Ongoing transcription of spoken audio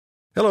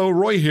Hello,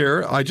 Roy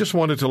here. I just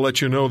wanted to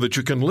let you know that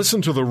you can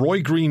listen to The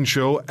Roy Green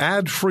Show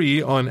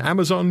ad-free on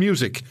Amazon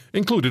Music,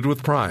 included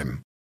with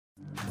Prime.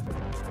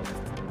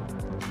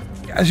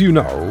 As you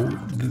know,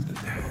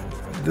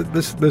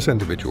 this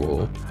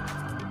individual,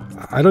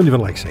 I don't even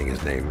like saying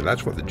his name, and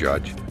that's what the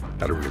judge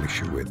had a real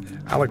issue with.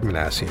 Alek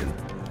Minassian,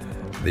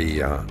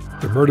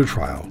 the murder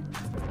trial,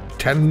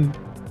 10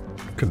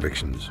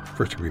 convictions,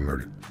 first-degree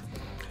murder.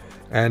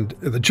 And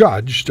the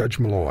judge, Judge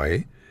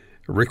Malloy,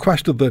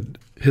 requested that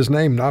his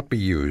name not be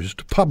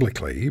used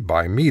publicly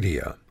by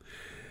media.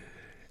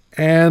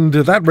 And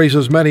that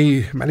raises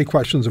many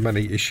questions and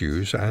many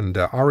issues. And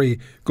Ari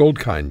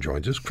Goldkind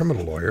joins us,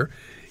 criminal lawyer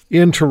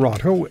in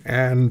Toronto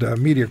and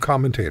media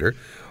commentator.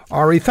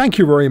 Ari, thank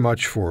you very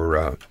much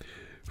for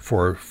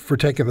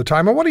taking the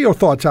time. And what are your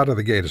thoughts out of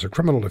the gate as a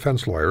criminal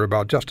defense lawyer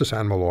about Justice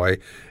Anne Malloy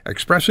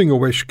expressing a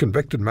wish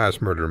convicted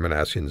mass murderer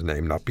Minassian's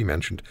name not be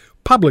mentioned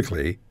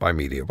publicly by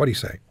media? What do you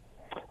say?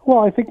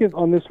 Well, I think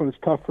on this one, it's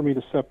tough for me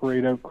to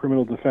separate out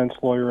criminal defense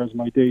lawyer as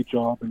my day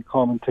job and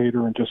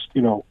commentator and just,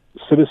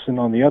 citizen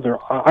on the other.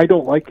 I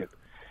don't like it.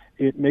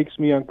 It makes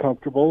me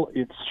uncomfortable.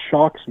 It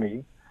shocks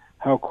me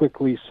how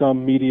quickly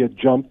some media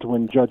jumped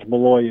when Judge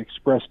Malloy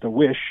expressed a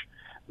wish,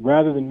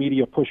 rather than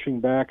media pushing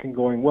back and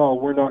going, well,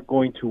 we're not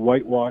going to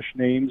whitewash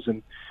names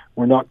and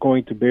we're not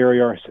going to bury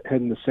our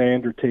head in the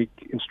sand or take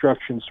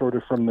instructions sort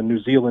of from the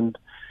New Zealand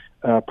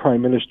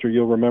Prime Minister.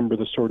 You'll remember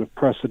the sort of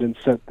precedent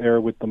set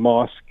there with the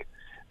mosque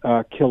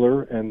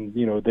killer, and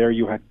there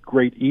you had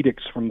great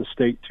edicts from the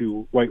state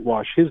to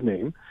whitewash his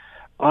name.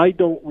 I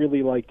don't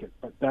really like it,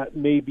 but that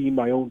may be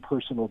my own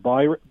personal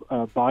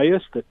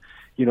bias that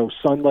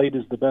sunlight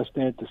is the best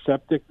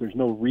antiseptic. There's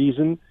no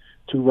reason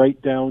to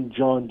write down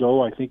John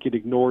Doe. I think it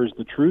ignores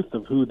the truth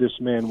of who this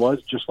man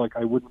was, just like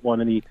I wouldn't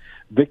want any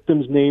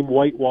victim's name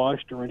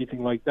whitewashed or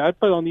anything like that.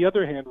 But on the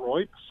other hand,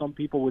 Roy, some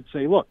people would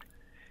say, look,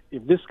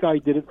 if this guy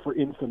did it for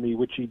infamy,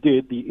 which he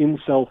did, the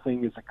incel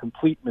thing is a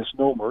complete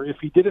misnomer. If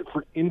he did it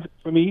for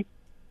infamy,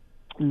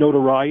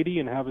 notoriety,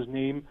 and have his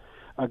name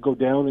go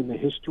down in the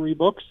history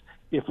books,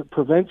 if it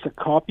prevents a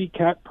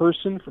copycat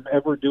person from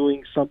ever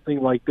doing something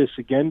like this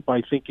again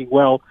by thinking,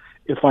 well,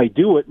 if I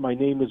do it, my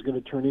name is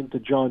going to turn into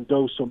John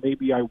Doe, so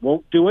maybe I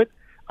won't do it,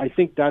 I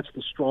think that's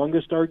the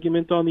strongest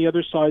argument on the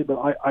other side.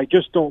 But I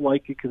just don't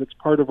like it because it's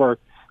part of our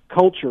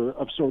culture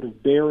of sort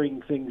of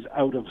bearing things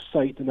out of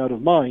sight and out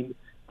of mind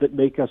that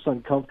make us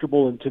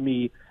uncomfortable, and to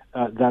me,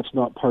 that's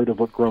not part of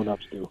what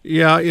grown-ups do.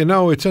 Yeah,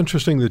 it's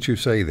interesting that you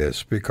say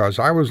this, because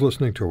I was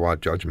listening to what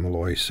Judge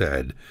Malloy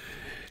said,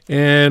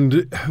 and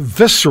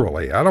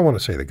viscerally, I don't want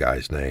to say the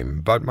guy's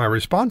name, but my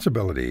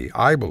responsibility,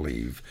 I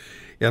believe,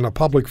 in a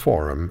public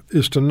forum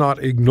is to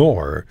not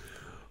ignore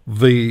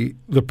the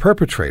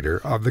perpetrator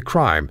of the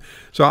crime.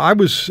 So I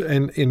was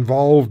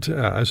involved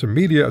as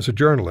a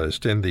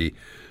journalist in the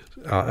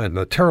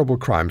terrible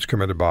crimes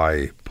committed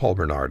by Paul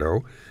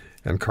Bernardo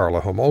and Karla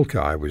Homolka.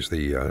 I was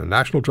the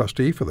national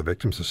trustee for the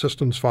Victims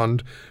Assistance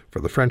Fund for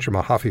the French and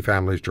Mahaffey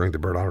families during the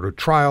Bernardo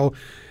trial.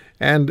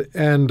 And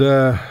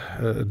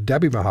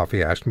Debbie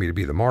Mahaffey asked me to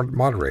be the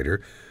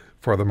moderator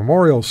for the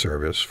memorial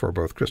service for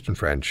both Kristen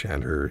French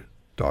and her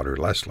daughter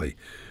Leslie.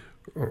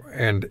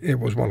 And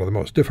it was one of the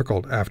most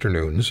difficult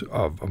afternoons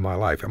of my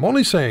life. I'm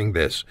only saying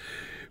this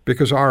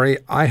because, Ari,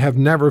 I have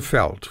never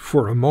felt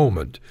for a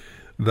moment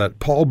that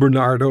Paul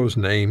Bernardo's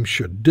name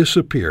should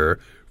disappear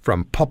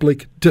from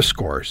public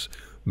discourse.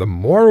 The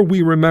more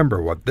we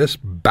remember what this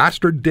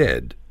bastard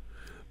did,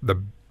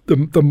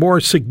 the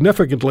more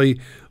significantly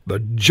the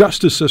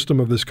justice system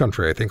of this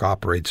country, I think,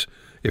 operates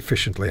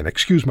efficiently. And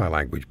excuse my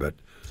language, but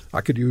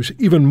I could use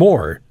even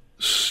more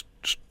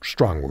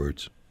strong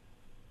words.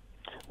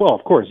 Well,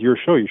 of course, your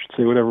show, you should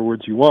say whatever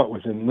words you want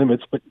within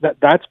limits, but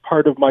that's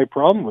part of my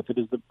problem with it,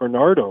 is that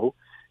Bernardo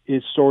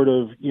is sort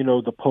of,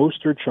 the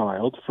poster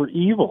child for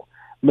evil.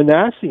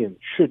 Minassian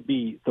should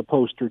be the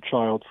poster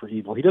child for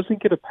evil. He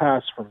doesn't get a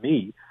pass from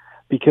me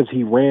because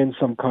he ran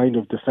some kind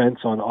of defense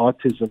on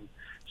autism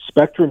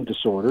spectrum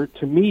disorder.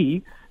 To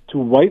me, to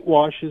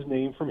whitewash his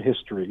name from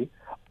history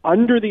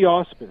under the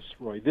auspice,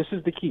 Roy, this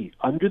is the key,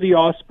 under the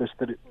auspice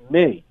that it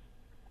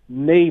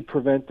may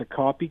prevent the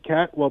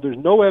copycat. Well, there's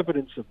no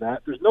evidence of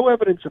that. There's no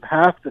evidence of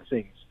half the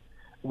things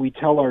we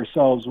tell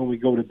ourselves when we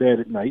go to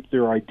bed at night.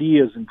 There are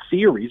ideas and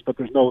theories, but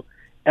there's no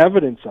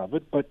evidence of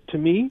it. But to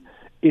me,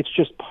 it's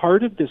just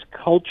part of this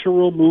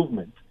cultural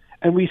movement.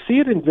 And we see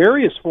it in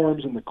various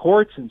forms in the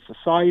courts, in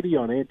society,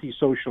 on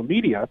anti-social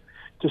media,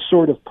 to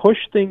sort of push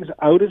things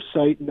out of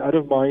sight and out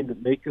of mind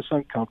that make us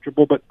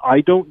uncomfortable. But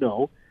I don't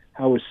know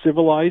how a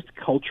civilized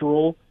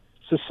cultural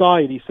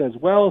society says,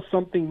 well,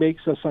 something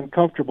makes us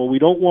uncomfortable. We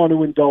don't want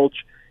to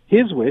indulge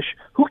his wish.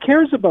 Who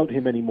cares about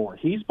him anymore?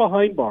 He's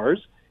behind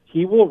bars.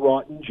 He will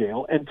rot in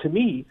jail. And to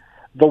me,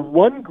 the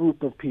one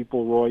group of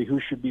people, Roy, who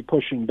should be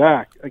pushing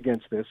back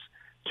against this,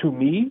 to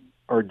me,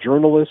 are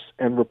journalists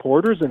and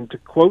reporters. And to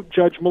quote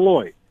Judge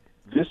Malloy,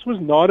 this was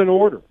not an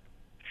order.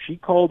 She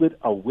called it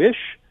a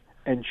wish,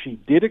 and she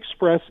did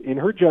express in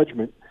her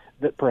judgment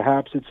that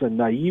perhaps it's a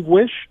naive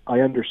wish.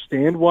 I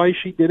understand why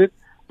she did it,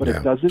 but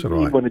it doesn't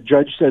mean when a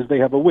judge says they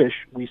have a wish,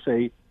 we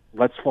say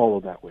let's follow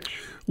that wish.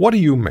 What do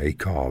you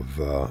make of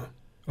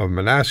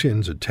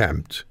Manassian's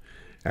attempt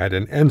at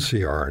an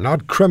NCR,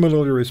 not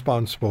criminally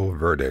responsible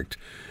verdict,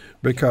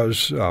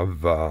 because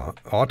of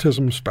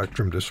autism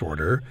spectrum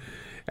disorder?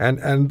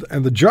 And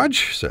the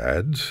judge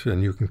said,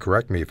 and you can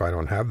correct me if I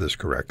don't have this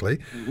correctly,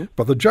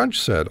 but the judge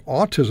said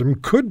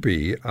autism could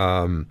be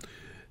a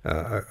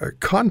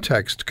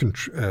context,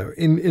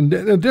 in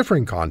a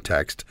different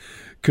context,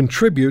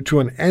 contribute to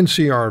an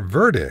NCR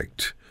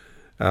verdict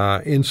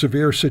in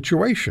severe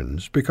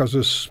situations, because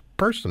this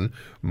person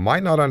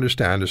might not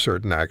understand a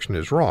certain action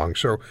is wrong.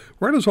 So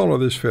where does all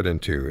of this fit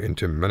into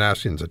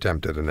Manassian's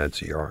attempt at an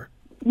NCR?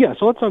 Yeah,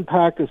 so let's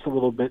unpack this a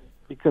little bit,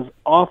 because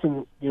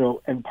often,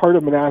 and part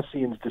of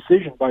Manassian's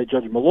decision by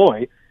Judge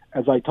Malloy,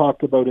 as I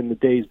talked about in the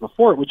days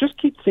before, it was just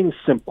keep things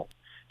simple.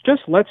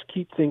 Just let's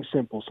keep things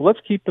simple. So let's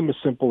keep them as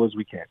simple as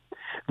we can.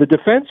 The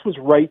defense was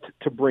right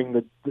to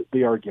bring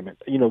the argument.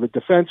 The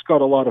defense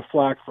got a lot of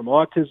flack from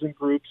autism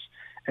groups,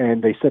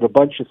 and they said a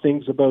bunch of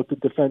things about the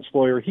defense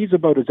lawyer. He's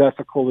about as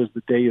ethical as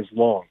the day is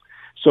long.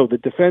 So the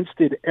defense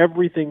did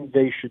everything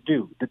they should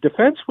do. The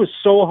defense was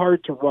so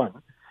hard to run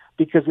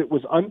because it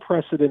was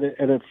unprecedented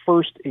and at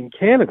first in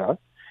Canada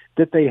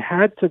that they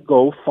had to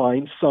go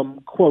find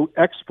some, quote,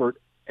 expert,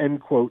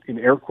 end quote, in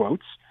air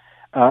quotes,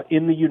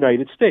 in the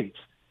United States.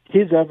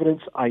 His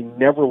evidence I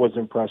never was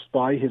impressed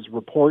by. His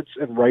reports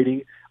and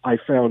writing I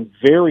found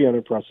very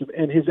unimpressive.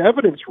 And his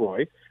evidence,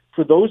 Roy,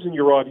 for those in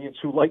your audience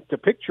who like to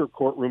picture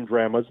courtroom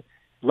dramas,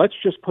 let's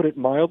just put it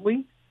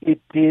mildly, it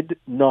did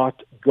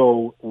not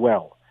go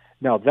well.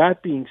 Now,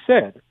 that being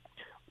said,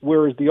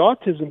 whereas the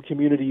autism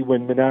community,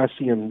 when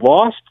Manassian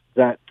lost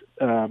that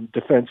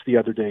defense the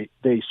other day,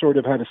 they sort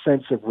of had a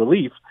sense of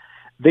relief,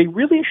 they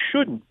really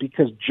shouldn't,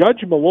 because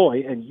Judge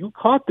Malloy, and you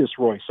caught this,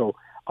 Roy, so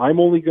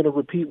I'm only going to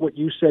repeat what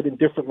you said in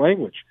different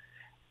language.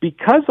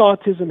 Because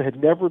autism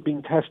had never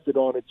been tested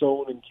on its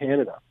own in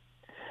Canada,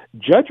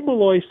 Judge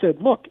Malloy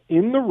said, look,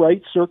 in the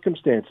right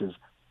circumstances,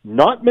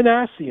 not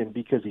Manassian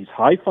because he's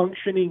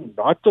high-functioning,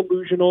 not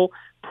delusional,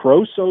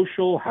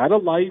 pro-social, had a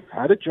life,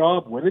 had a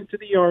job, went into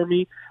the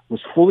Army,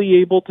 was fully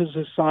able to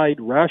decide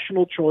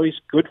rational choice,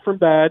 good from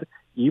bad,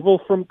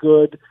 evil from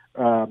good,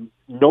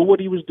 know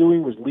what he was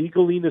doing, was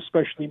legally and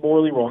especially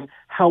morally wrong.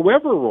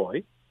 However,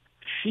 Roy,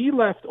 she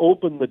left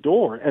open the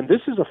door, and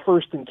this is a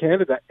first in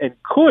Canada, and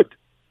could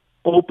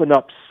open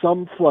up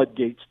some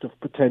floodgates to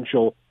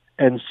potential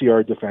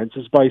NCR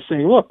defenses by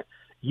saying, look,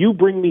 you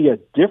bring me a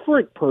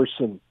different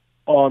person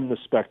on the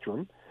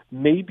spectrum,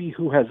 maybe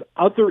who has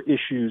other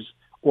issues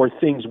or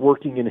things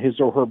working in his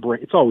or her brain.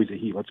 It's always a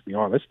he, let's be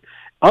honest.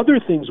 Other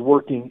things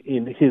working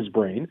in his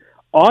brain.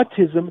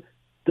 Autism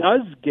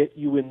does get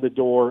you in the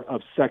door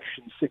of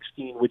Section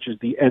 16, which is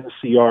the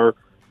NCR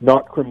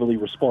not criminally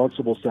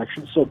responsible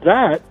section. So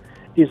that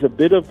is a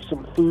bit of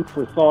some food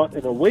for thought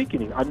and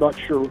awakening. I'm not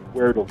sure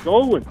where it'll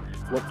go and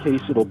what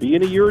case it'll be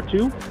in a year or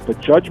two,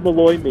 but Judge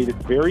Malloy made it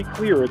very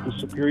clear at the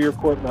Superior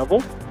Court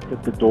level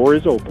that the door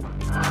is open.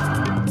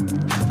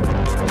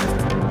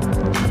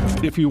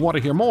 If you want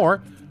to hear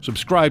more,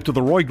 subscribe to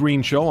The Roy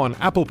Green Show on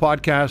Apple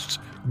Podcasts,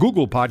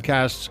 Google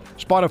Podcasts,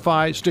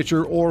 Spotify,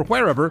 Stitcher, or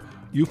wherever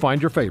you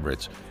find your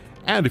favorites.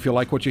 And if you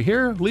like what you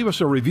hear, leave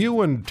us a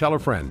review and tell a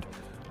friend.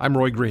 I'm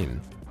Roy Green.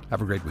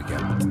 Have a great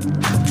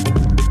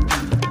weekend.